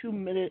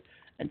 22-minute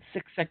and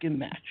 6-second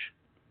match.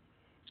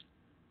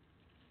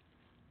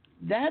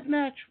 That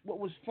match, what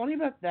was funny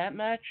about that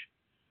match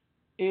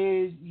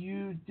is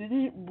you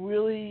didn't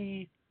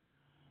really...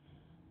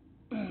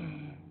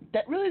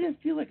 that really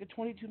didn't feel like a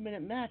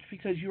 22-minute match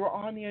because you were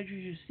on the edge of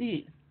your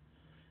seat.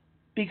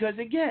 Because,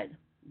 again,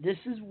 this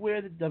is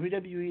where the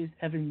WWE is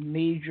having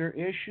major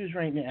issues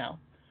right now.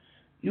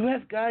 You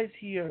have guys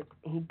here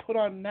who put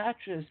on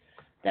matches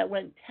that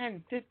went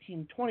 10,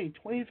 15, 20,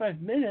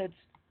 25 minutes.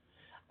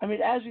 I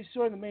mean, as we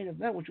saw in the main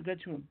event, which we'll get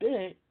to in a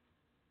bit,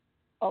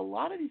 a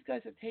lot of these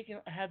guys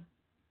have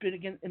been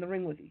again in the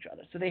ring with each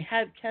other. So they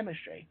had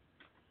chemistry.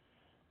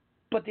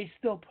 But they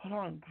still put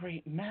on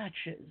great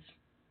matches.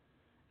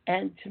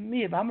 And to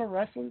me, if I'm a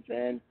wrestling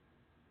fan,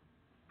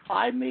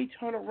 I may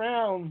turn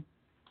around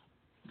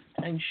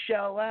and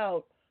shell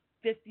out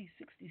 50,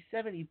 60,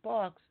 70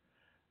 bucks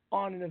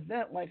on an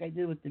event like I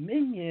did with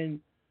Dominion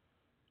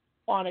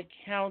on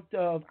account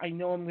of I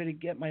know I'm going to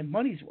get my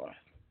money's worth.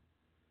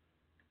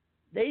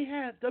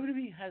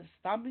 WWE has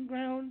Stomping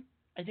Ground,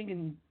 I think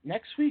in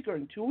next week or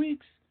in 2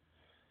 weeks.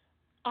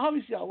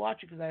 Obviously, I'll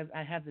watch it because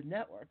I have the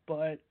network,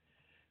 but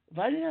if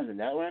I didn't have the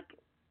network,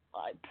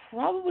 I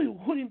probably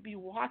wouldn't be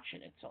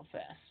watching it so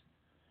fast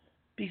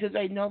because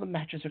I know the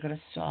matches are going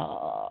to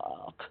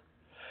suck.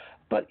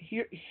 But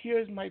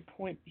here's my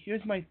point.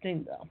 Here's my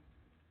thing, though.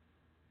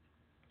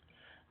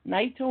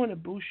 Naito and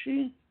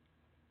Ibushi,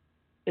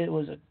 it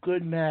was a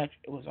good match.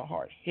 It was a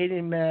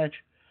hard-hitting match.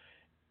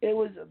 It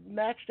was a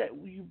match that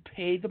you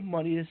paid the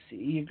money to see.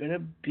 You're going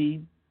to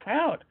be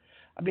proud.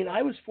 I mean,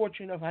 I was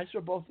fortunate enough. I saw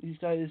both of these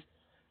guys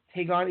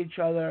take on each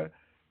other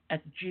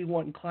at the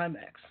G1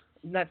 Climax.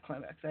 Not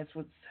Climax. That's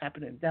what's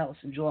happening in Dallas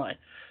in July.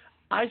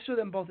 I saw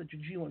them both at the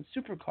G1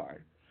 Supercard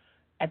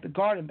at the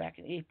Garden back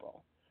in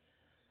April.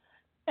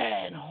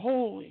 And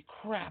holy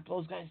crap,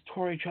 those guys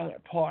tore each other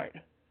apart.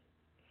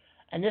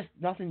 And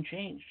nothing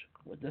changed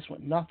with this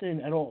one.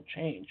 Nothing at all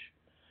changed.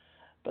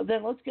 But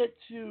then let's get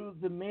to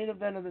the main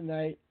event of the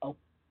night.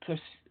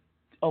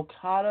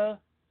 Okada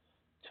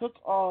took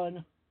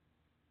on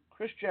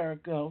Chris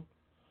Jericho.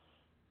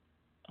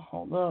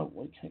 Hold on.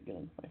 I can't get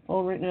on my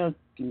phone right now.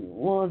 Give me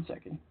 1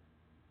 second.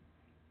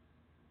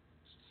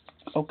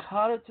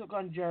 Okada took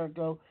on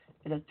Jericho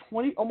in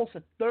almost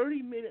a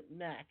 30-minute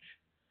match.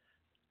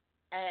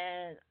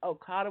 And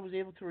Okada was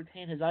able to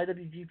retain his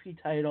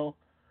IWGP title.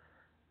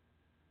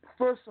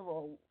 First of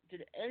all,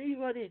 did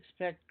anybody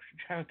expect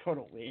Jericho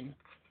to win?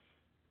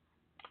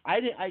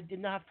 I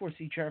did not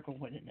foresee Jericho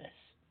winning this.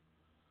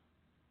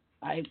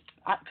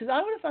 Because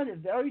I would have found it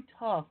very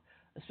tough,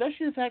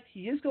 especially the fact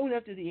he is going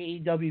after the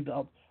AEW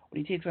belt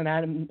when he takes on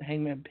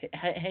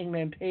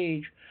Hangman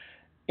Page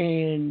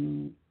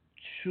in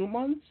 2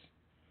 months,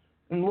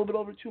 in a little bit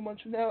over 2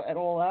 months from now, at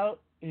All Out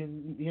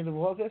in the end of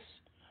August.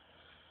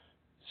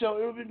 So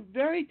it would have been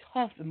very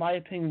tough, in my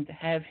opinion, to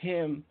have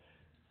him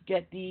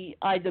get the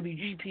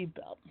IWGP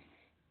belt.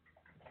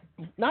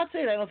 Not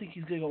saying I don't think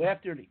he's going to go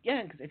after it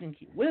again, because I think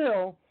he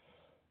will.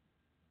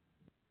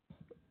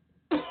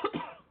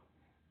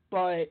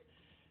 But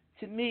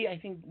to me, I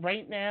think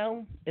right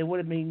now, it would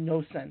have made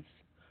no sense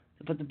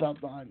to put the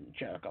belt on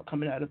Jericho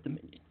coming out of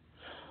Dominion.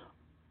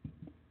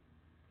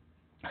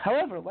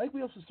 However, like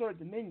we also saw at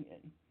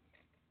Dominion,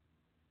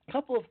 a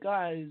couple of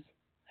guys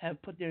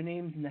have put their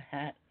names in the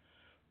hat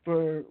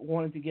for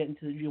wanting to get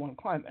into the G1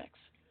 Climax.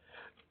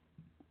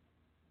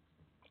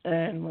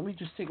 And let me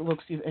just take a look,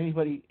 see if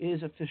anybody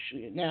is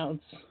officially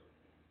announced.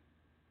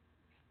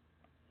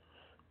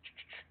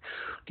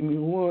 Give me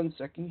 1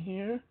 second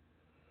here.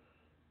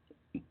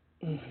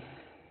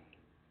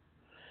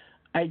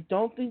 I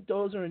don't think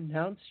those are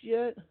announced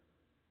yet.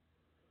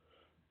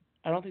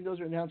 I don't think those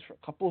are announced for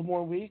a couple of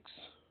more weeks.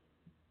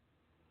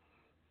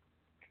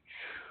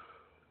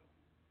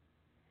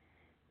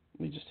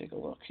 Let me just take a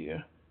look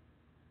here.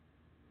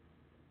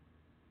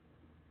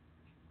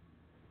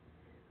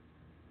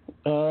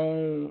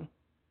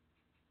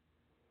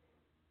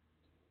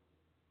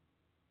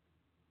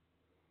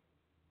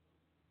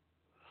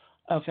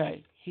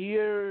 Okay,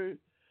 here,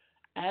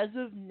 as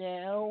of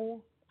now,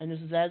 and this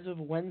is as of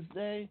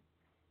Wednesday,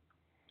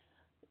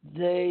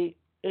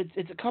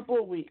 it's a couple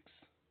of weeks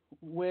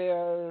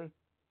where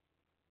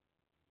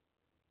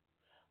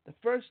the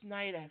first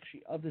night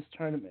actually of this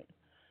tournament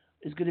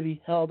is going to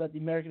be held at the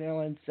American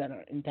Airlines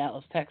Center in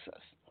Dallas, Texas.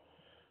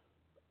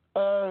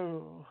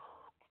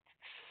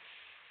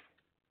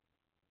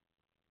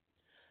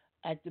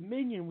 At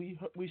Dominion,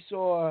 we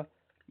saw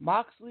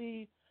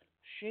Moxley,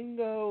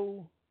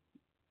 Shingo,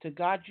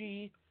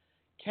 Tagachi,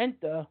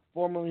 Kenta,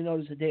 formerly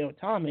known as Hideo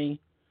Itami,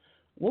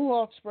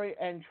 Will Ospreay,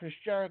 and Chris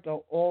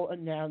Jericho all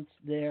announced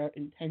their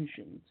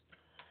intentions.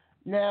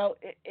 Now,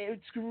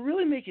 it's going to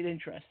really make it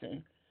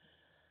interesting.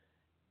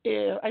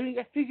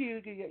 I figure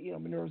you could get,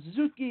 Minoru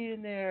Suzuki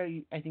in there.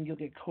 I think you'll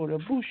get Kota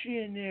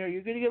Ibushi in there.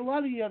 You're going to get a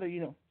lot of the other,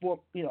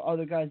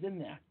 other guys in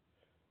there.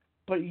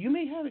 But you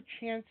may have a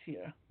chance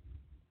here,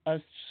 a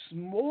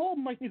small,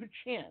 minute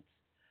chance,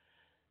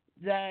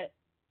 that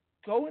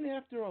going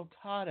after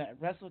Okada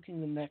at Wrestle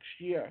Kingdom next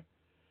year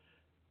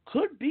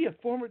could be a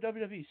former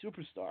WWE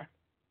superstar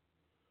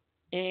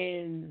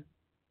in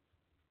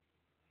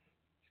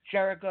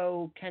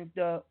Jericho,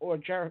 Kenta, or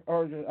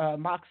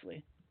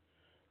Moxley.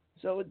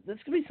 So this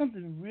could be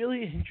something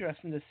really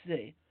interesting to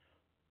see.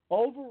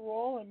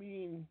 Overall, I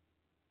mean,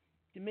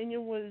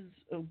 Dominion was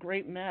a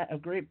great event. I'll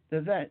put it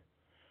this way,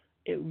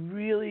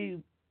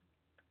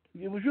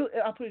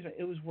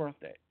 it was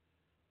worth it.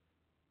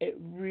 It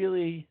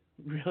really,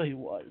 really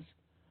was.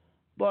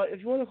 But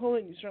if you want to call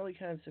in, you certainly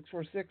can.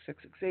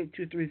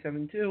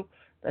 646-668-2372.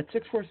 That's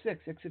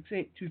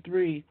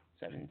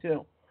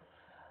 646-668-2372.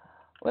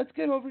 Let's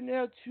get over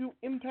now to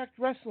Impact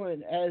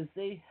Wrestling as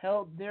they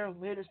held their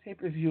latest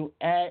pay-per-view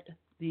at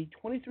the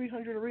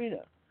 2300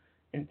 Arena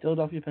in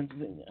Philadelphia,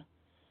 Pennsylvania.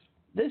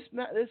 This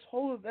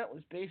whole event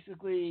was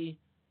basically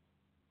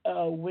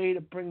a way to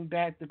bring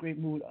back the Great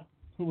Muta,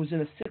 who was in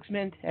a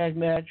 6-man tag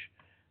match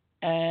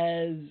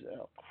as...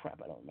 Oh,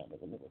 crap, I don't remember.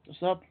 Let me look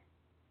this up.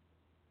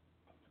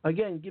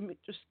 Again,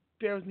 just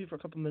bear with me for a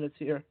couple minutes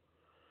here.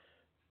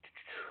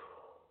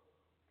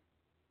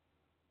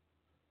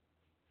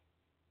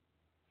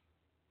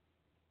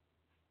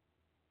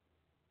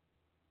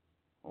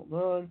 Hold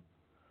on.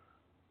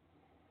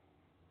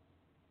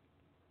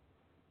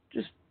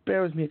 Just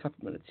bear with me a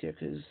couple minutes here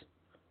because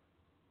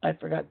I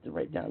forgot to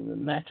write down the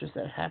matches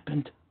that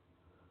happened.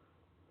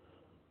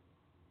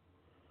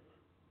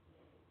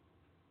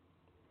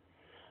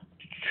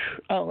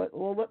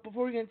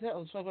 Before we get into that,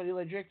 let's talk about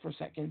Eli Drake for a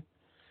second.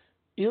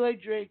 Eli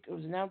Drake, it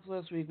was announced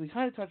last week. We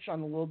kind of touched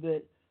on it a little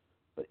bit,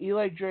 but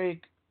Eli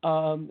Drake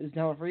is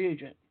now a free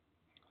agent.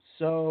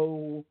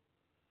 So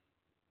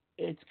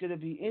it's going to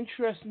be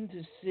interesting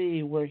to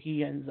see where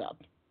he ends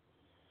up.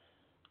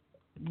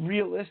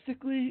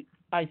 Realistically,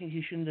 I think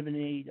he shouldn't have been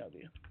in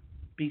AEW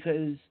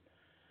because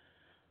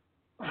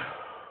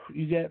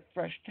you get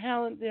fresh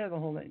talent there, the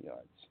whole 9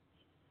 yards.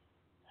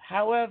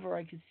 However,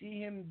 I could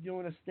see him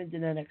doing a stint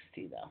in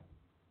NXT, though.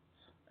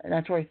 And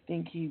that's where I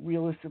think he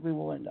realistically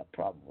will end up,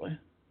 probably.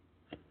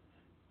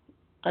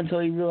 Until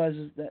he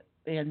realizes that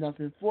they had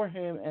nothing for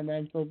him, and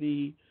then he'll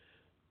be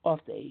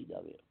off to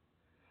AEW.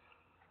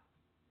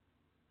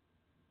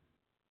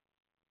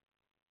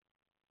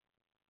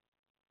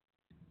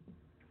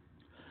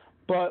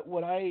 But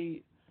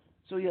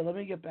let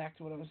me get back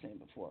to what I was saying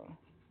before.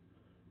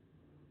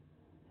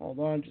 Hold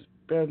on, just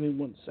bear with me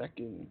 1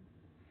 second.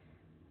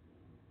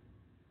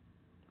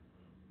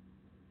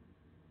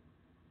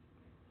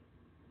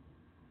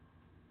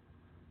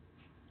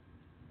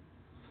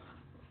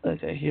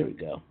 Okay, here we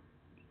go.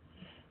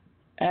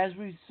 As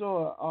we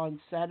saw on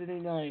Saturday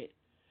night,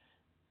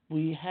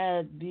 we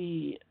had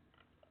the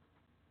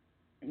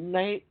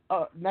night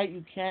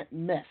you can't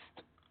miss.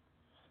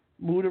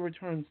 Muta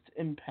returns to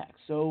Impact.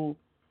 So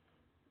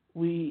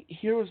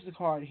here was the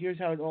card. Here's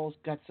how it all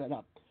got set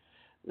up.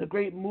 The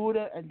Great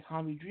Muta and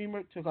Tommy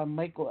Dreamer took on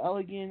Michael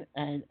Elgin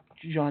and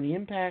Johnny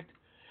Impact.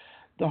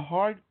 The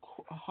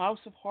House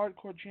of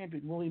Hardcore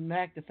champion Willie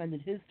Mack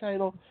defended his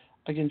title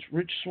against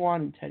Rich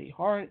Swann and Teddy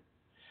Hart.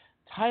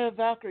 Taya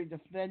Valkyrie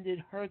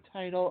defended her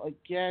title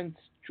against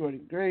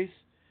Jordan Grace.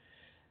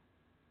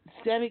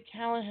 Sami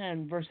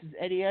Callihan versus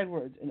Eddie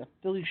Edwards in a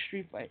Philly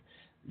street fight.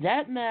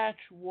 That match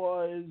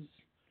was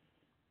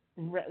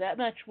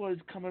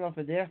coming off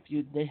of their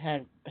feud they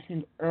had, I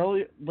think,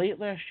 late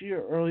last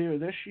year, earlier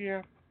this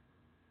year.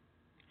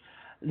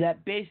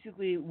 That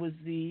basically was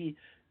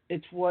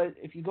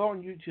if you go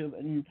on YouTube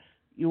and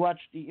you watch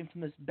the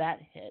infamous bat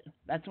hit,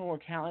 that's when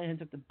Callahan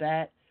took the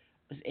bat,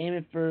 was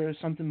aiming for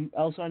something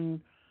else on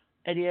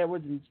Eddie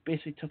Edwards and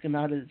basically took him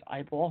out of his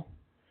eyeball.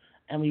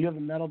 And when you have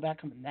a metal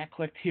bat coming that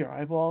quick to your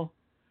eyeball,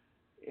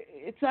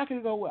 it's not going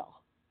to go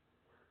well.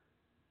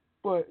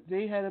 But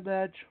they had a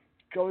match.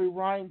 Joey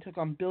Ryan took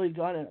on Billy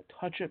Gunn in a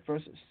touch it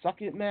versus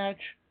suck it match.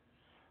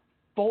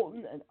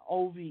 Bolton and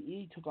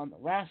OVE took on the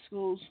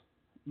Rascals.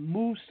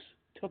 Moose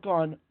took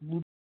on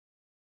Luke